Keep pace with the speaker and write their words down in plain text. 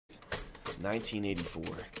1984.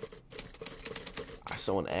 I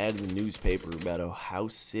saw an ad in the newspaper about a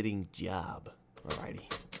house-sitting job. Alrighty.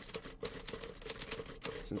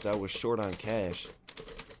 Since I was short on cash,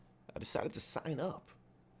 I decided to sign up.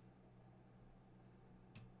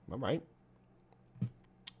 Alright.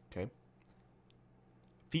 Okay.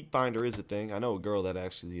 Feet finder is a thing. I know a girl that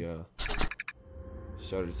actually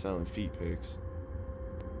started selling feet pics.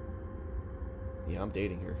 Yeah, I'm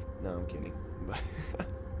dating her. No, I'm kidding. But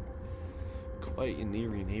quite an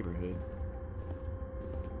eerie neighborhood.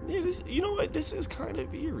 Yeah, this, you know what? This is kind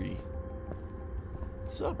of eerie.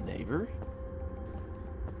 What's up, neighbor?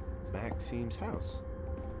 Maxime's house.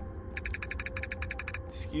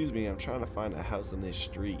 Excuse me, I'm trying to find a house on this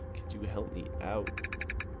street. Could you help me out?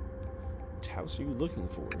 Which house are you looking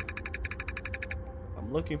for?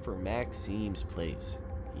 I'm looking for Maxime's place.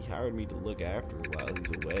 He hired me to look after her while he's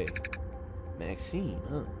away. Maxime,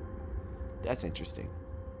 huh? That's interesting.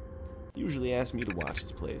 He usually asks me to watch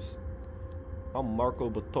his place. I'm Marco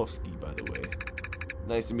Botowski, by the way.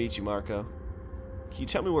 Nice to meet you, Marco. Can you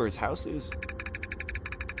tell me where his house is?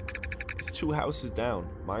 It's 2 houses down.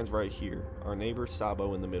 Mine's right here. Our neighbor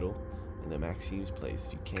Sabo in the middle, and then Maxime's place.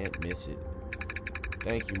 You can't miss it.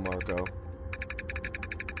 Thank you, Marco.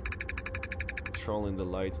 Controlling the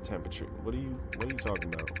lights, temperature. What are you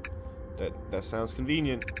talking about? That sounds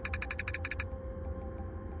convenient.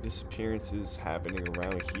 Disappearances happening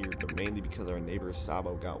around here, but mainly because our neighbor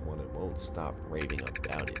Sabo got one and won't stop raving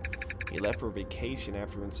about it. He left for vacation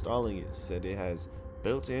after installing it, said it has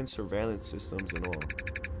built-in surveillance systems and all.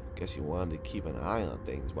 Guess he wanted to keep an eye on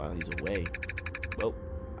things while he's away. Well,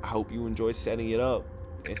 I hope you enjoy setting it up.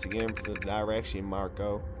 Thanks again for the direction,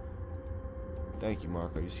 Marco. Thank you,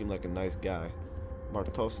 Marco. You seem like a nice guy.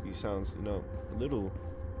 Martovsky sounds, you know, a little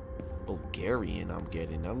Bulgarian I'm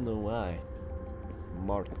getting. I don't know why.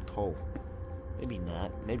 Marto. Maybe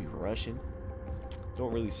not. Maybe Russian.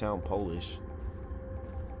 Don't really sound Polish.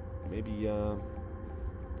 Maybe, I don't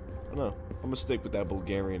know. I'm gonna stick with that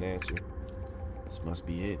Bulgarian answer. This must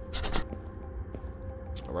be it.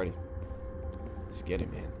 Alrighty. Let's get it,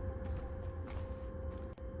 man.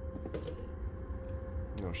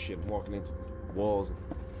 Oh shit, I'm walking into walls.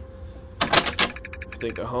 I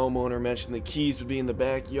think the homeowner mentioned the keys would be in the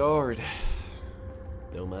backyard.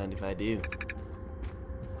 Don't mind if I do.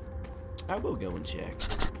 I will go and check.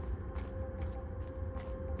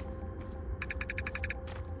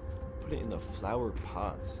 Put it in the flower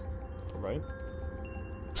pots. Alright.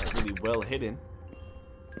 Not really well hidden.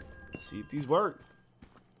 Let's see if these work.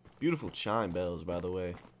 Beautiful chime bells, by the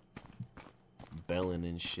way. Belling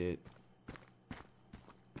and shit.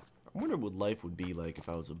 I wonder what life would be like if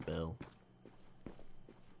I was a bell.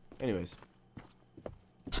 Anyways.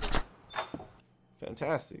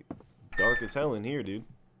 Fantastic. Dark as hell in here, dude.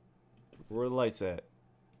 Where are the lights at?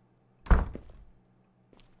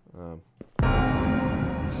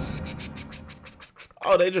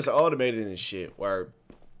 Oh, they just automated and shit. Word.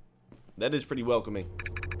 That is pretty welcoming.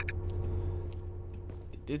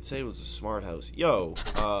 They did say it was a smart house. Yo,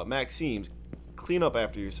 Maxime, clean up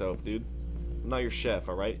after yourself, dude. I'm not your chef,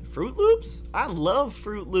 alright? Fruit Loops? I love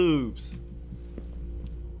Fruit Loops.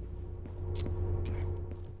 Okay.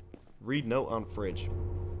 Read note on fridge.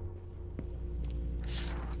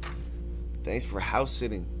 Thanks for house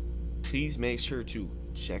sitting. Please make sure to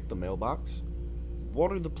check the mailbox,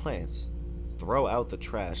 water the plants, throw out the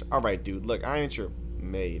trash. Alright, dude, look, I ain't your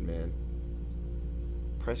maid, man.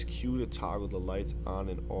 Press Q to toggle the lights on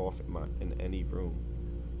and off in any room.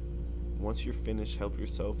 Once you're finished, help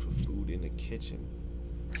yourself with food in the kitchen.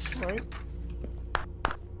 Alright.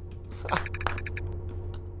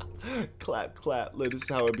 Clap, clap. Look, this is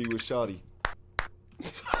how it be with Shawty.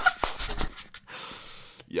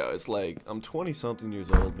 Yo, it's like, I'm 20-something years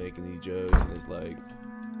old making these jokes, and it's like,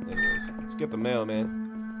 anyways, let's get the mail,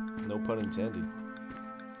 man. No pun intended.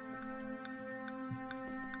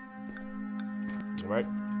 Alright.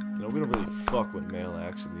 You know, we don't really fuck with mail,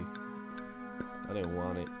 actually. I didn't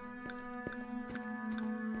want it.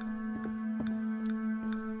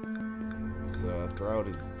 So, throw out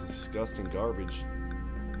his disgusting garbage.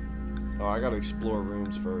 Oh, I gotta explore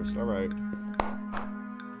rooms first. Alright.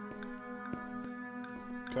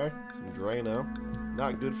 Okay, some Drano.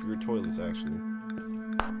 Not good for your toilets, actually.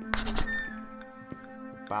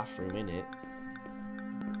 Bathroom in it.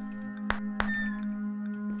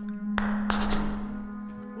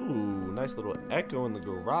 Ooh, nice little echo in the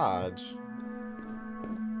garage.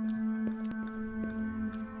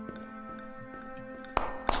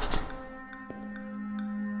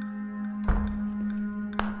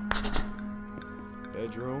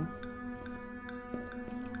 Bedroom.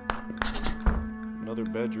 Another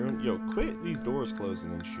bedroom. Yo, quit these doors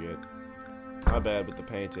closing and shit. My bad with the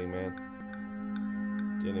painting, man.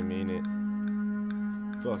 Didn't mean it.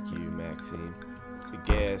 Fuck you, Maxime. It's a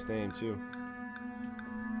gay-ass name, too.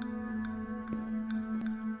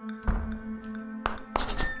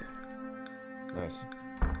 Nice.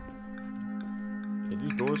 Are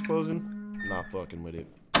these doors closing? Not fucking with it.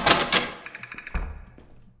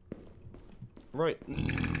 Right.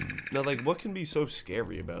 Now, like, what can be so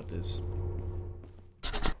scary about this?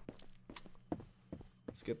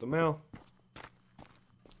 Let's get the mail.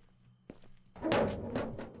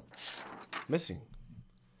 Missing.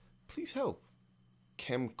 Please help.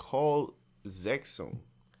 Call Zexon.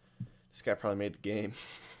 This guy probably made the game.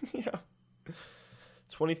 Yeah.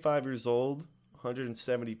 25 years old,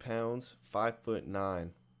 170 pounds, 5'9".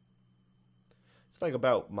 It's like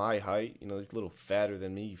about my height. You know, he's a little fatter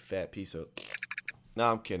than me, you fat piece of...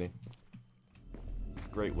 Nah, I'm kidding.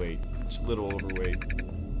 Great weight. Just a little overweight.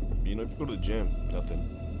 But, you know, if you go to the gym,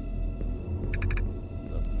 nothing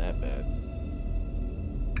that bad.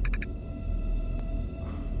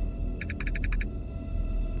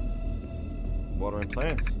 Watering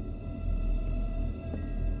plants.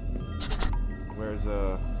 Where's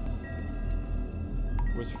the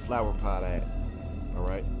flower pot at? All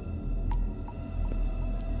right.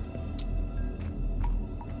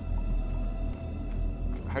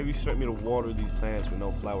 How do you expect me to water these plants with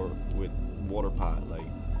no flower, with water pot? Like,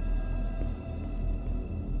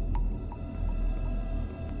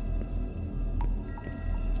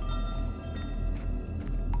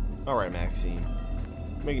 all right, Maxime,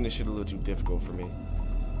 making this shit a little too difficult for me.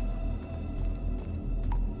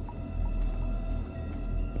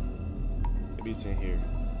 Maybe it's in here.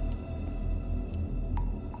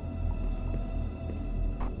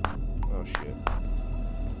 Oh shit!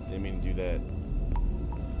 Didn't mean to do that.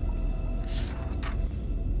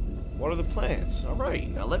 Water the plants. Alright,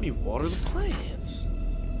 now let me water the plants.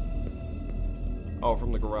 Oh,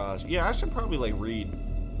 from the garage. Yeah, I should probably, like, read.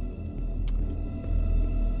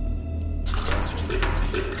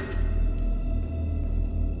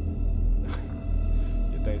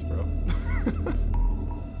 Yeah, thanks, bro.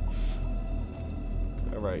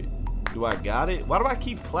 Alright. Do I got it? Why do I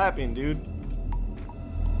keep clapping, dude?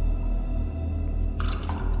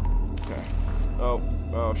 Okay.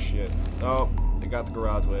 Oh, shit. Oh. I got the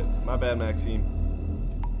garage wet. My bad, Maxime.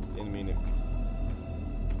 Didn't mean it.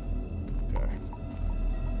 Okay.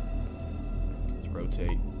 Let's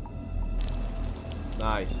rotate.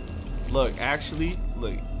 Nice. Look, actually,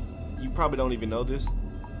 look. You probably don't even know this.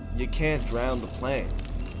 You can't drown the plant.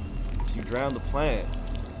 If you drown the plant.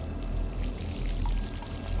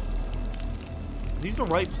 Are these the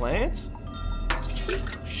right plants?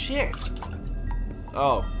 Shit.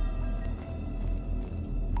 Oh.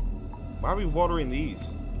 Why are we watering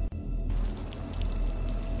these?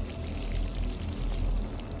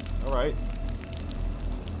 Alright.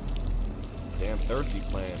 Damn thirsty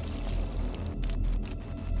plant.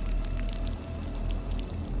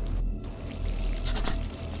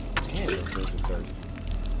 Damn, those are thirsty.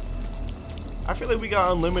 I feel like we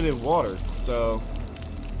got unlimited water, so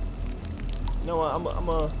you know what, I'm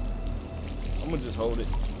gonna just hold it.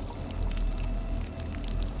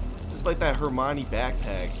 It's like that Hermione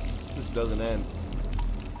backpack. This doesn't end.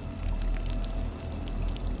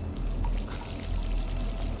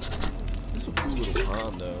 This is a cool little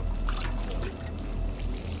pond, though.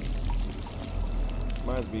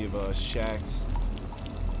 Reminds me of Shaq's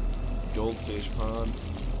goldfish pond.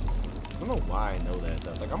 I don't know why I know that,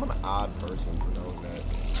 though. Like, I'm an odd person for knowing that.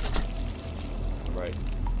 Right.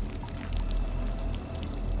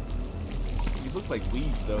 These look like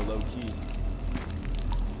weeds, though, low-key.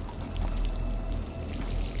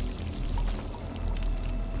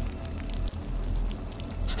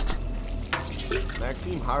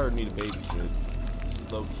 Maxime hired me to babysit.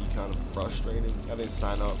 It's low-key kind of frustrating. I didn't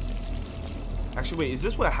sign up. Actually, wait, is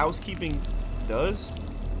this what housekeeping does?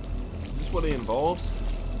 Is this what it involves?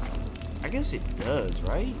 I guess it does,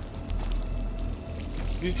 right?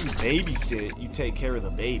 If you babysit, you take care of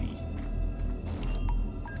the baby.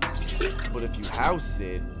 But if you house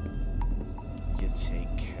sit, you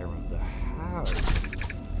take care of the house.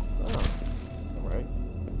 Oh, alright.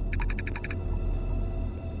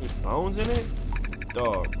 There's bones in it?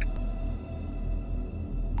 Dog.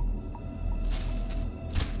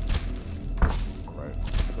 Alright,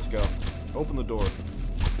 let's go. Open the door.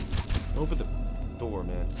 Open the door,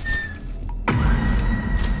 man.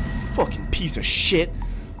 Fucking piece of shit.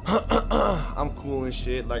 I'm cool and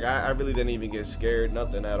shit. Like, I really didn't even get scared.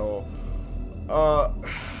 Nothing at all. I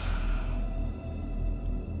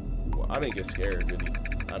didn't get scared, really.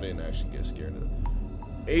 I didn't actually get scared of it.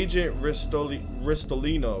 Agent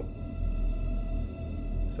Ristolino.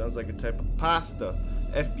 Sounds like a type of pasta.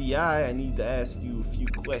 FBI, I need to ask you a few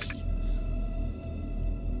questions.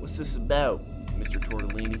 What's this about, Mr.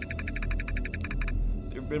 Tortellini?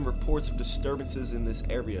 There have been reports of disturbances in this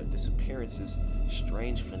area, disappearances,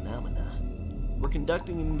 strange phenomena. We're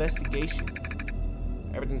conducting an investigation.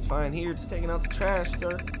 Everything's fine here, just taking out the trash,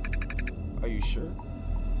 sir. Are you sure?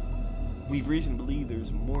 We've reason to believe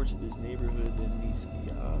there's more to this neighborhood than meets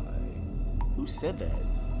the eye. Who said that?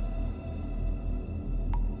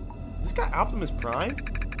 Is this guy Optimus Prime?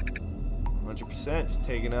 100%, just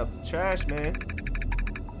taking out the trash, man.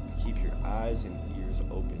 Keep your eyes and ears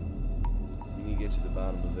open. We need to get to the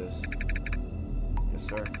bottom of this. Yes,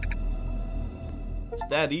 sir. It's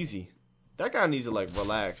that easy. That guy needs to, like,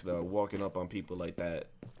 relax, though, walking up on people like that.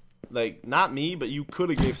 Like, not me, but you could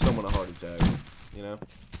have gave someone a heart attack, you know?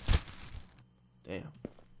 Damn.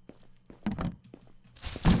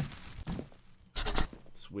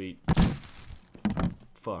 Sweet.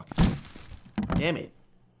 Fuck. Damn it.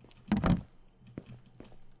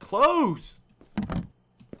 Close!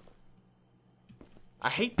 I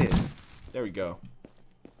hate this. There we go.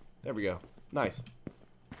 There we go. Nice.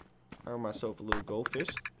 Earn myself a little goldfish.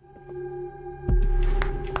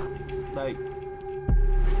 Like,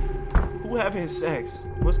 who having sex?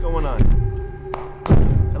 What's going on?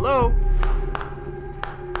 Hello?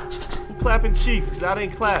 Who clapping cheeks? Cause I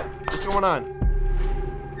didn't clap. What's going on?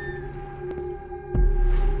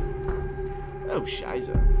 Oh,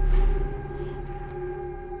 shiza.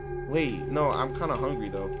 Wait, no, I'm kind of hungry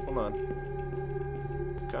though. Hold on.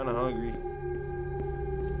 Kind of hungry.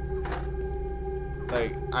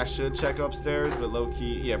 Like, I should check upstairs, but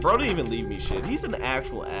low-key... Yeah, bro didn't even leave me shit. He's an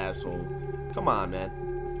actual asshole. Come on, man.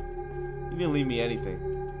 He didn't leave me anything.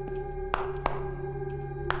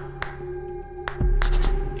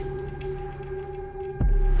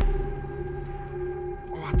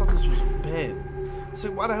 Oh, I thought this was a bed. It's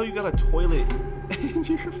like, why the hell you got a toilet in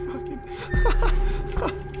your fucking...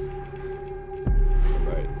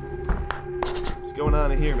 Alright. What's going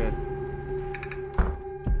on in here, man?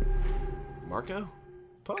 Marco?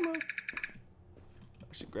 Polo? I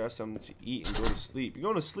should grab something to eat and go to sleep. You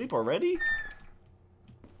going to sleep already?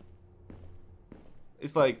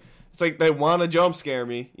 It's like they want to jump scare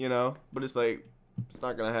me, you know, but it's like it's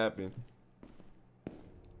not gonna happen.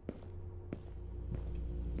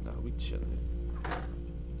 No, we chilling.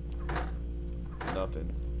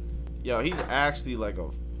 Nothing. Yo, he's actually like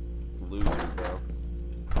a loser, bro.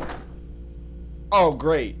 Oh,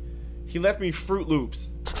 great. He left me Fruit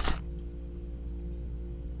Loops.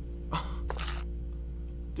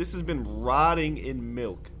 This has been rotting in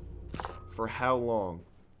milk for how long?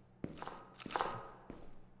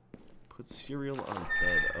 Put cereal on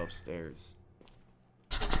bed upstairs.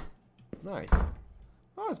 Nice.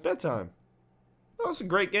 Oh, it's bedtime. Oh, it's a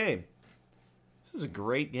great game. This is a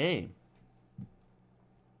great game.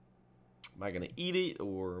 Am I gonna eat it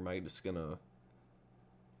or am I just gonna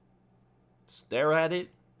stare at it?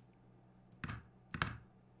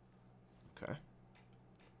 Okay.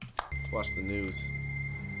 Let's watch the news.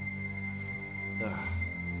 It's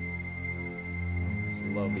a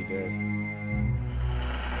lovely day.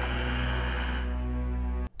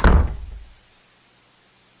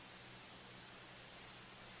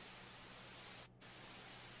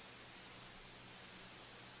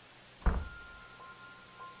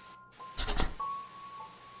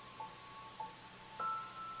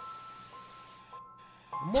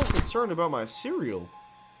 I'm more concerned about my cereal.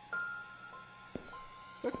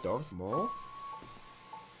 Is that Darth Maul?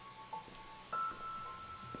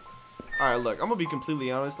 Alright, look, I'm gonna be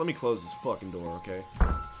completely honest. Let me close this fucking door, okay?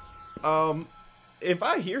 If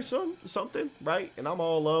I hear something, right, and I'm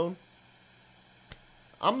all alone,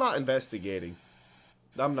 I'm not investigating.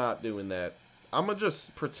 I'm not doing that. I'm gonna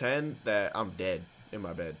just pretend that I'm dead in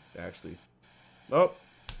my bed, actually. Oh.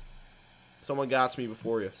 Someone got me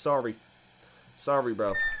before you. Sorry. Sorry,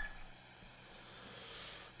 bro.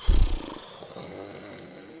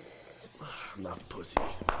 I'm not a pussy.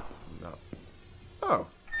 No. Oh.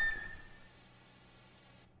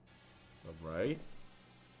 Alright.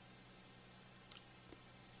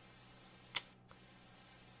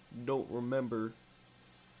 Don't remember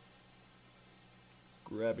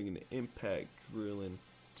grabbing an impact drill and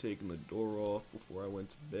taking the door off before I went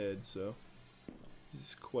to bed, so this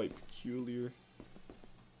is quite peculiar.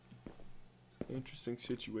 Interesting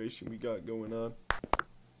situation we got going on.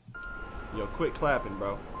 Yo, quit clapping,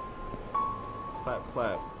 bro. Clap,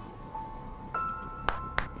 clap.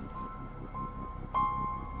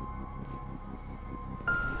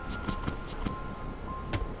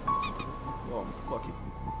 Oh, fucking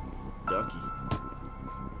ducky.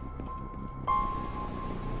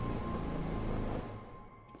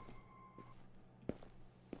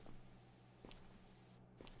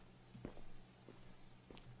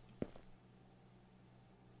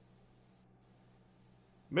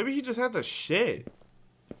 Maybe he just had the shit.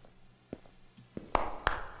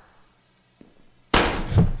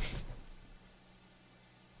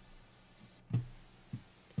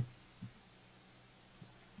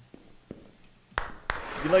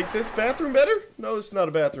 You like this bathroom better? No, it's not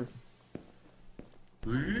a bathroom.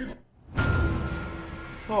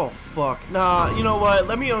 Oh, fuck. Nah, you know what?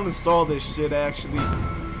 Let me uninstall this shit, actually.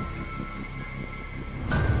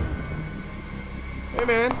 Hey,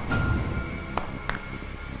 man.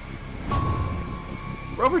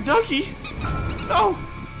 Rubber ducky? No!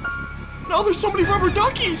 No, there's so many rubber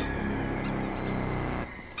duckies!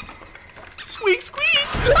 Squeak, squeak!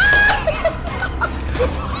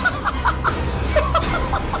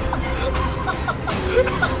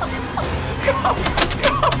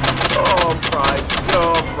 Oh, I'm fried.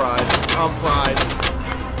 Oh, I'm fried. I'm fried.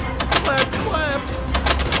 Clap, clap.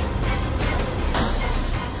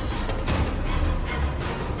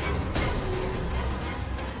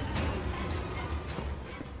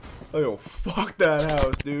 Oh, yo, fuck that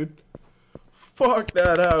house, dude. Fuck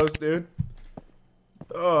that house, dude.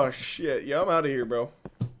 Oh, shit. Yeah, I'm out of here, bro.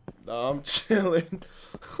 Nah, I'm chilling.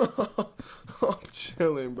 I'm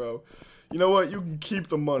chilling, bro. You know what? You can keep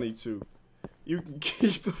the money, too. You can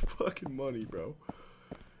keep the fucking money, bro.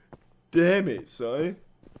 Damn it, son.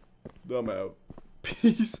 I'm out.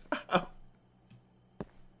 Peace out.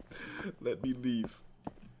 Let me leave.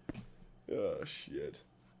 Oh, shit.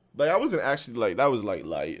 Like, I wasn't actually, like, that was, like,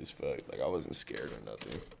 light as fuck. Like, I wasn't scared or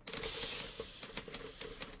nothing.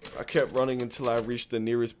 I kept running until I reached the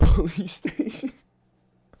nearest police station.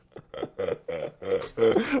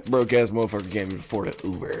 Broke ass motherfucker can't even afford an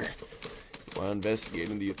Uber. While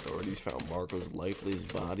investigating, the authorities found Marco's lifeless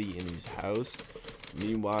body in his house.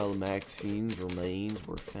 Meanwhile, Maxine's remains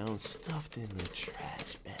were found stuffed in the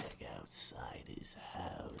trash bag outside his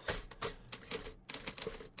house.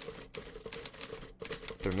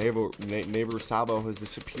 Their neighbor Sabo has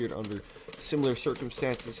disappeared under similar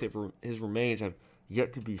circumstances. His remains have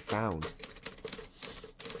yet to be found.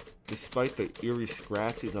 Despite the eerie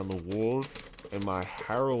scratches on the walls and my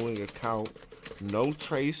harrowing account, no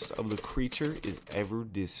trace of the creature is ever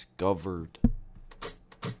discovered.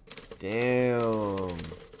 Damn. The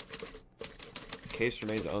case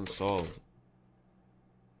remains unsolved.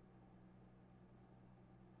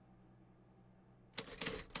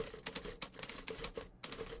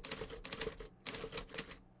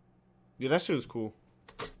 Yeah, that shit was cool.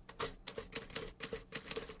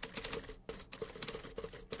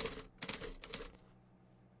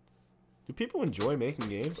 Do people enjoy making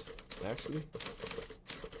games, actually?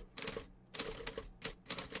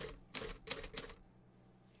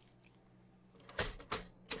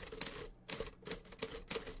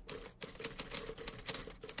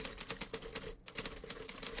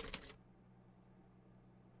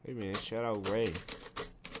 Hey man, shout out Ray.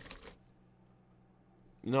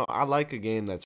 You know, I like a game that's